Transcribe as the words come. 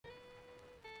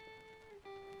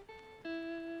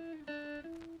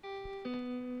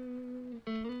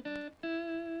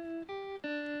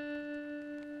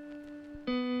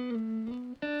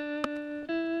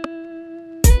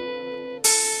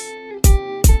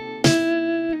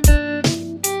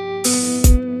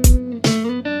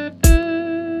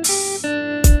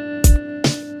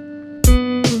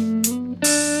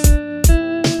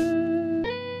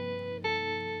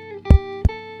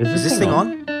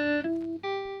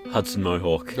Hudson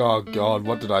Mohawk. Oh God,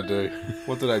 what did I do?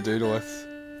 What did I do to us?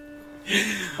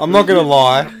 I'm not gonna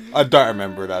lie, I don't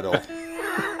remember it at all.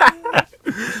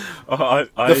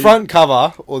 The front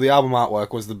cover or the album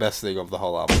artwork was the best thing of the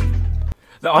whole album.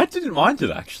 No, I didn't mind it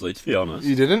actually, to be honest.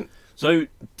 You didn't? So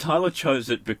Tyler chose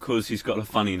it because he's got a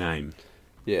funny name.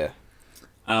 Yeah.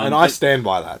 And I stand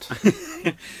by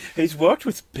that. He's worked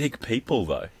with big people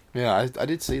though. Yeah, I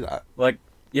did see that. Like,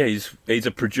 yeah, he's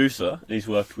a producer. He's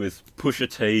worked with Pusha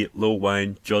T, Lil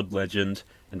Wayne, John Legend,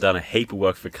 and done a heap of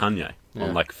work for Kanye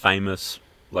on like famous,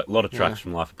 like a lot of tracks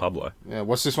from Life of Pablo. Yeah,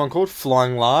 what's this one called?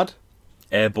 Flying Lard?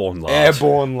 Airborne Lard.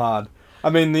 Airborne Lard. I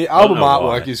mean, the album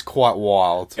artwork is quite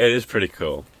wild. It is pretty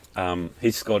cool.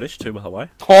 He's Scottish too, by the way.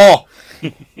 Oh!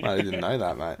 I didn't know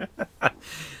that, mate.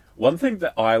 One thing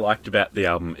that I liked about the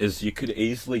album is you could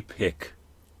easily pick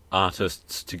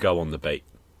artists to go on the beat.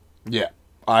 Yeah,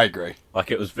 I agree.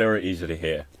 Like, it was very easy to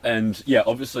hear. And, yeah,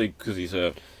 obviously, because he's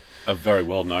a very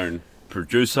well-known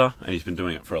producer, and he's been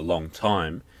doing it for a long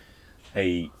time,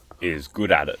 he is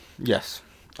good at it. Yes,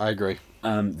 I agree.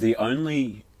 The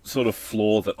only sort of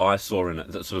flaw that I saw in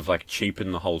it that sort of, like,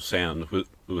 cheapened the whole sound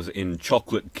was in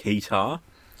Chocolate Keytar.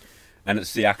 And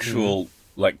it's the actual,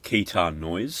 like, keytar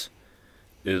noise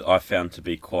I found to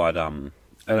be quite, I don't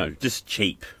know, just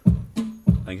cheap.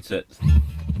 I think it's it.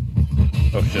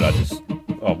 Oh shit,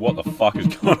 oh, what the fuck is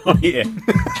going on here?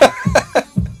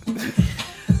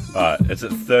 Alright, it's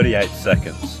at 38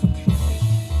 seconds.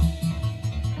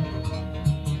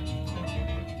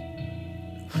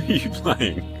 What are you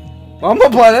playing? I'm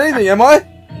not playing anything, am I?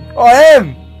 I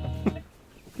am!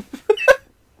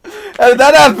 How did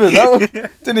that happen?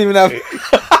 Didn't even happen.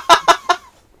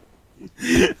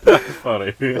 That's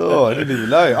funny. Oh, I didn't even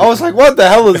know. I was like, what the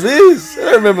hell is this? I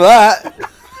don't remember that.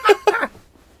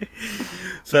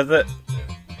 So the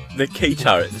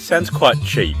keytar, it sounds quite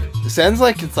cheap. It sounds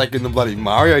like it's like in the bloody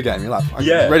Mario game. You're like,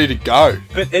 yeah, ready to go.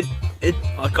 But it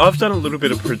like, I've done a little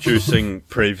bit of producing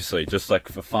previously, just like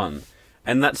for fun,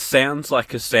 and that sounds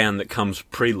like a sound that comes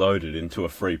preloaded into a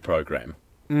free program.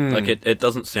 Like it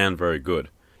doesn't sound very good.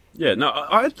 Yeah, no,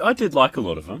 I did like a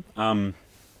lot of them.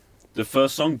 The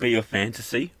first song, Be Your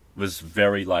Fantasy, was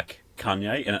very like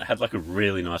Kanye, and it had like a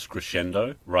really nice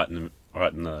crescendo right in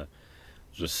the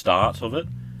start of it.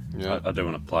 Yeah. I do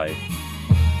want to play.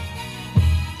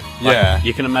 Yeah.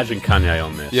 You can imagine Kanye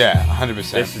on this. Yeah,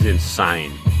 100%. This is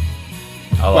insane.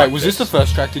 Wait, was this the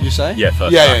first track, did you say? Yeah,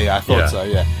 first track. track. Yeah, I thought so,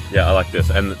 yeah. Yeah, I like this.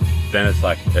 And then it's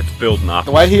like, it's building up.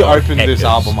 The way he opened this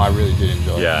album, I really did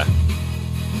enjoy. Yeah.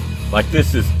 Like,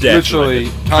 this is definitely... Literally,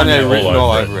 Kanye written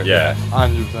all over it. Yeah.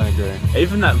 100% agree.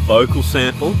 Even that vocal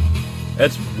sample,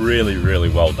 it's really, really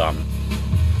well done.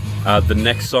 The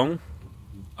next song,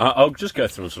 I'll just go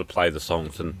through and sort of play the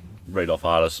songs and read off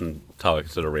artists and Tyler can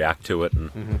sort of react to it.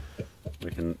 And we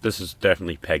can. This is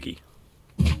definitely Peggy.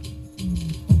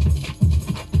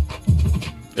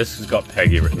 This has got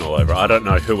Peggy written all over. I don't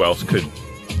know who else could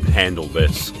handle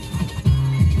this.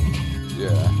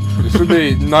 Yeah. This would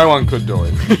be... no one could do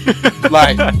it.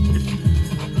 Like,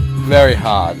 very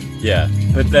hard. Yeah,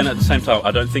 but then at the same time,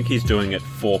 I don't think he's doing it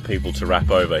for people to rap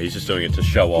over. He's just doing it to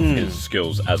show off his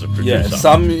skills as a producer. Yeah,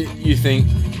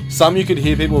 some you could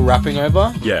hear people rapping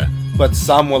over. Yeah. But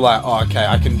some were like, oh, okay,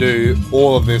 I can do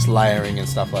all of this layering and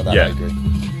stuff like that. Yeah. I agree.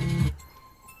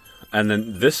 And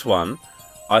then this one,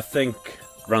 I think,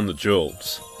 Run the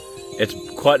Jewels. It's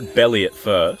quite belly at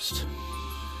first,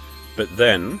 but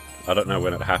then, I don't know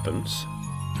when it happens.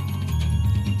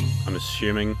 I'm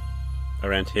assuming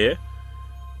around here.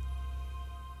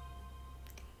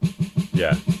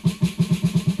 Yeah.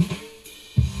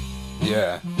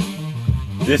 Yeah.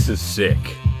 This is sick.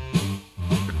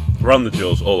 Run the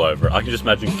Jewels all over it. I can just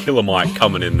imagine Killer Mike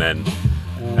coming in then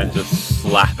and just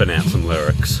slapping out some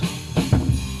lyrics.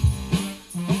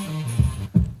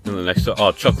 And the next one,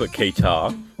 Chocolate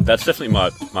Keytar. That's definitely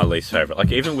my least favourite.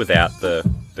 Like, even without the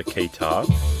keytar.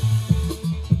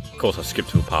 Of course, I skipped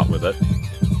to a part with it.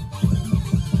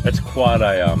 It's quite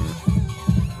a,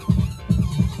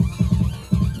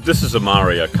 this is a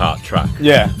Mario Kart track.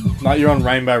 Yeah. Like you're on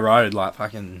Rainbow Road, like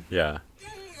fucking... Yeah.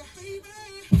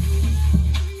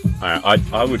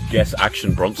 I would guess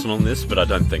Action Bronson on this, but I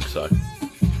don't think so.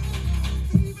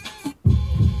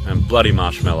 And Bloody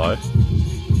Marshmallow.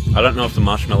 I don't know if the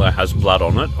marshmallow has blood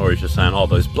on it, or he's just saying, oh,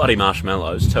 those bloody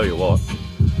marshmallows, tell you what.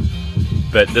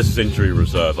 But this is Injury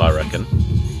Reserve, I reckon.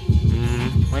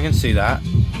 I can see that.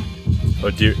 Or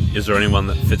is there anyone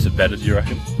that fits it better, do you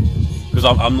reckon? Because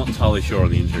I'm not entirely sure on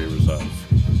the Injury Reserve.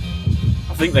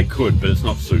 I think they could, but it's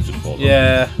not suited for them.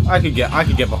 Yeah, I could get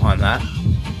behind that.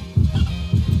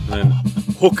 And then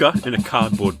Hooker in a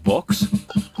cardboard box.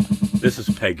 This is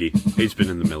Peggy. He's been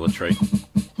in the military.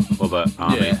 or the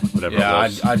army, whatever it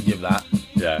was. I'd give that.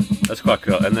 Yeah, that's quite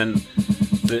cool. And then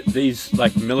these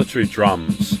like military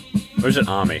drums, or is it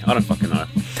army? I don't fucking know.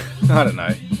 I don't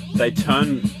know. They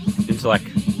turn into like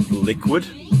liquid.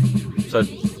 So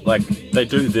like they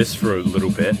do this for a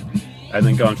little bit, and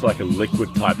then go into like a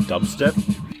liquid type dubstep.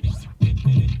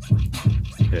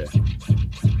 Yeah.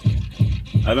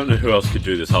 I don't know who else could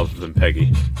do this other than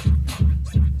Peggy.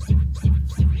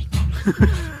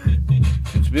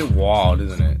 It's a bit wild,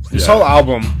 isn't it? This Yeah. whole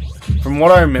album, from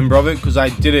what I remember of it, because I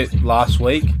did it last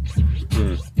week,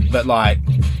 but like,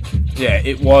 yeah,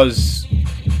 it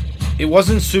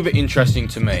wasn't super interesting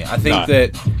to me. I think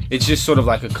that it's just sort of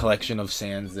like a collection of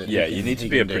sounds that. Yeah, you need to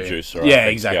be a producer, I Yeah,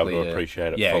 think, exactly. to be able to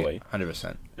appreciate it yeah, fully.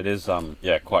 100%. It is,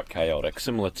 quite chaotic,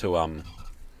 similar to what's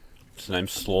his name,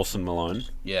 Slauson Malone.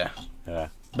 Yeah, Yeah.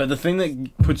 but the thing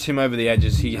that puts him over the edge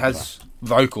is he has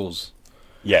vocals,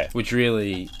 Yeah. which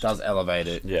really does elevate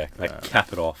it. Yeah,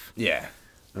 cap it off. Yeah.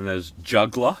 And there's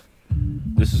Juggler.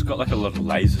 This has got like a lot of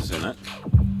lasers in it.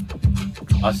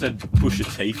 I said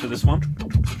Pusha T for this one,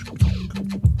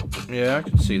 Yeah, I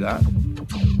can see that.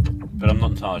 but I'm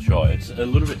not entirely sure. It's a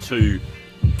little bit too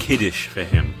kiddish for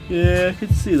him. Yeah, I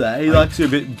can see that. He likes it a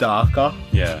bit darker.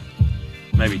 Yeah.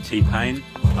 Maybe T-Pain.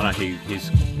 I know he's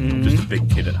just a big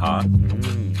kid at heart.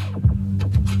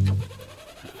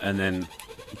 And then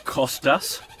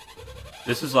Costas.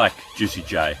 This is like Juicy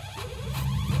J.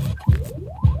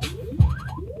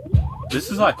 This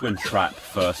is like when trap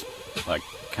first like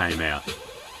came out.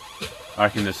 I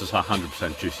reckon this is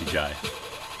 100% Juicy J.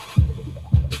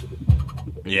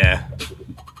 Yeah.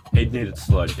 He'd need it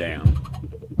slowed down.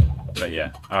 But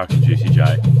yeah, I reckon Juicy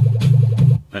J.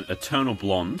 Then Eternal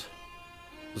Blonde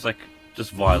was like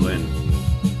just violin.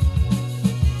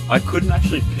 I couldn't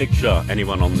actually picture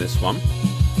anyone on this one.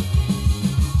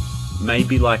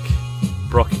 Maybe like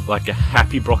like a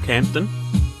happy Brockhampton,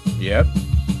 Yep.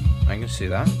 I can see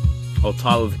that. or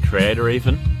Tyler the Creator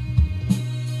even.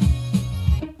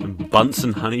 And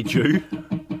Bunsen Honeydew.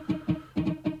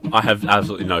 I have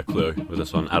absolutely no clue with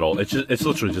this one at all. It's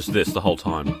literally just this the whole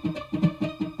time.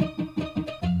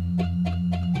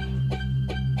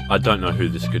 I don't know who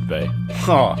this could be.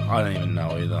 Oh, I don't even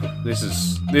know either.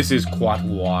 This is quite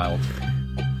wild.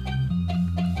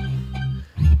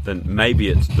 Then maybe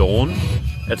it's Dawn.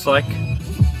 It's like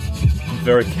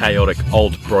very chaotic,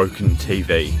 old, broken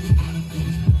TV.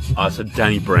 I said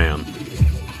Danny Brown.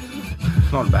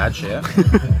 It's not a bad share.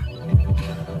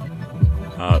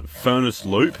 Furnace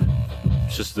Loop.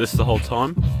 It's just this the whole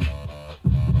time.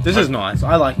 This is nice.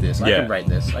 I like this. I Yeah. can rate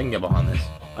this. I can get behind this.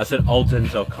 I said old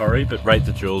Denzel Curry, but Rate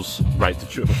the Jewels.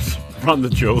 Run the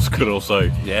Jewels could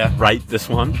also Yeah. rate this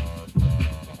one.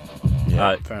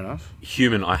 Yeah. Fair enough.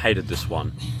 Human, I hated this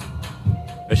one.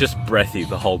 It's just breathy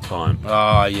the whole time.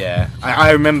 Oh, yeah. I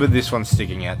remember this one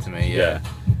sticking out to me. Yeah.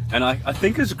 And I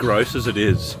think as gross as it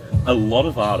is, a lot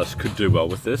of artists could do well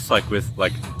with this, like with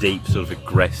like deep, sort of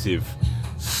aggressive,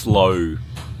 slow,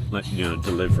 like,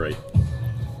 delivery.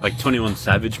 Like 21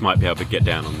 Savage might be able to get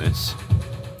down on this.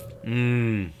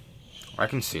 I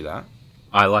can see that.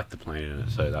 I like the playing in it,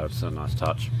 so that was a nice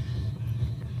touch.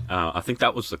 I think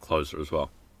that was the closer as well.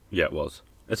 Yeah, it was.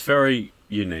 It's very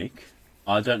unique.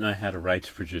 I don't know how to rate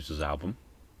a producer's album.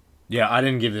 Yeah, I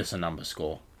didn't give this a number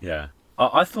score. Yeah.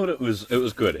 I thought it was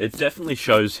good. It definitely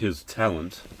shows his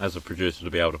talent as a producer to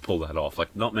be able to pull that off.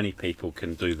 Like, not many people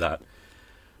can do that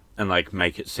and, like,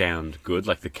 make it sound good,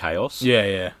 like the chaos. Yeah,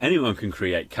 yeah. Anyone can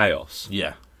create chaos.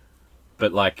 Yeah.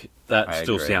 But, like, that I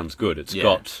still agree. sounds good. It's Yeah.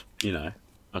 got, I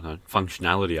don't know,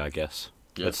 functionality, I guess.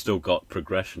 Yeah. It's still got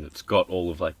progression. It's got all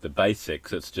of, like, the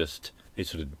basics. It's just, he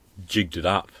sort of jigged it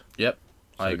up. Yep.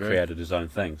 So I he agree. created his own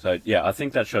thing. So, yeah, I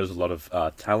think that shows a lot of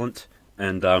talent.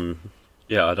 And,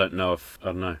 yeah, I don't know,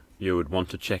 you would want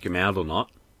to check him out or not.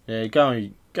 Yeah, go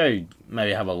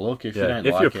maybe have a look if you don't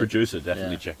if like you're a it. producer,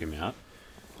 definitely Yeah. check him out.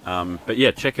 But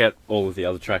yeah, check out all of the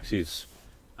other tracks he's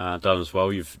done as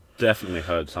well. You've definitely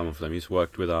heard some of them. He's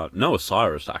worked with Noah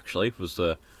Cyrus, actually, was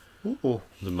the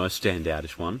most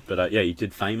standoutish one. But yeah, he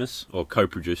did Famous, or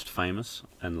co-produced Famous,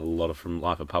 and a lot of from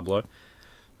Life of Pablo.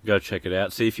 Go check it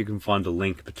out. See if you can find a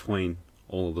link between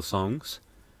all of the songs,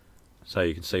 so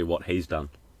you can see what he's done.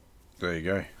 There you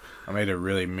go. I made a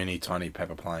really mini tiny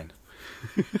pepper plane.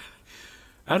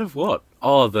 Out of what?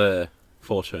 Oh, the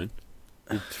Fortune.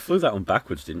 You flew that one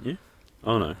backwards, didn't you?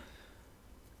 Oh no.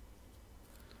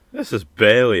 This is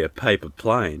barely a paper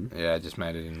plane. Yeah, I just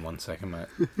made it in 1 second, mate.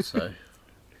 So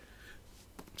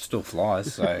still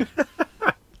flies, so it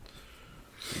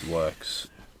works.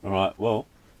 Alright, well,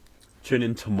 tune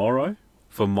in tomorrow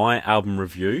for my album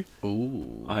review.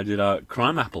 Ooh. I did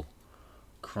Crime Apple.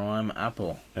 Crime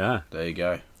Apple. Yeah. There you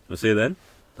go. We'll see you then.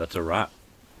 That's a wrap.